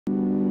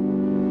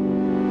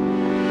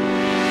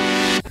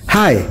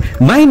Hi,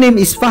 my name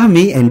is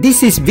Fahmi and this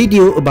is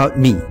video about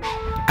me.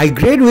 I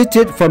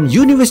graduated from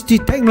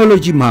University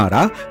Technology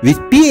Mara with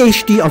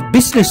PhD of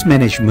Business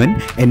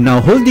Management and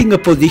now holding a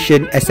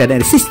position as an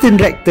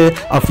Assistant Director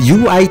of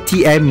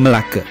UiTM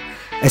Melaka.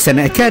 As an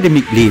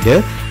academic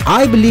leader,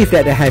 I believe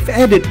that I have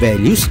added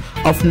values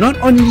of not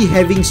only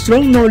having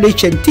strong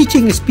knowledge and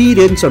teaching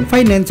experience on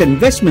finance and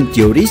investment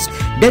theories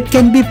that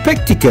can be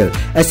practical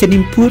as an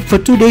input for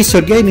today's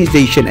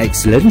organization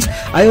excellence,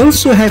 I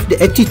also have the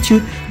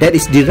attitude that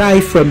is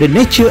derived from the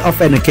nature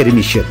of an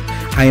academician.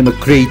 I am a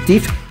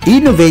creative,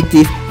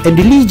 innovative and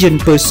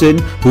diligent person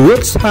who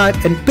works hard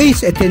and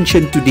pays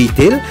attention to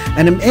detail,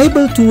 and I'm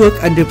able to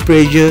work under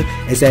pressure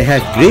as I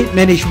have great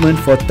management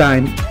for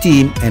time,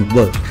 team and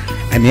work.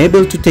 I'm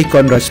able to take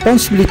on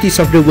responsibilities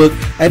of the work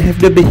and have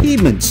the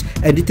vehemence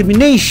and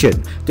determination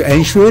to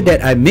ensure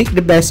that I make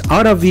the best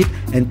out of it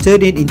and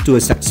turn it into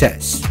a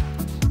success.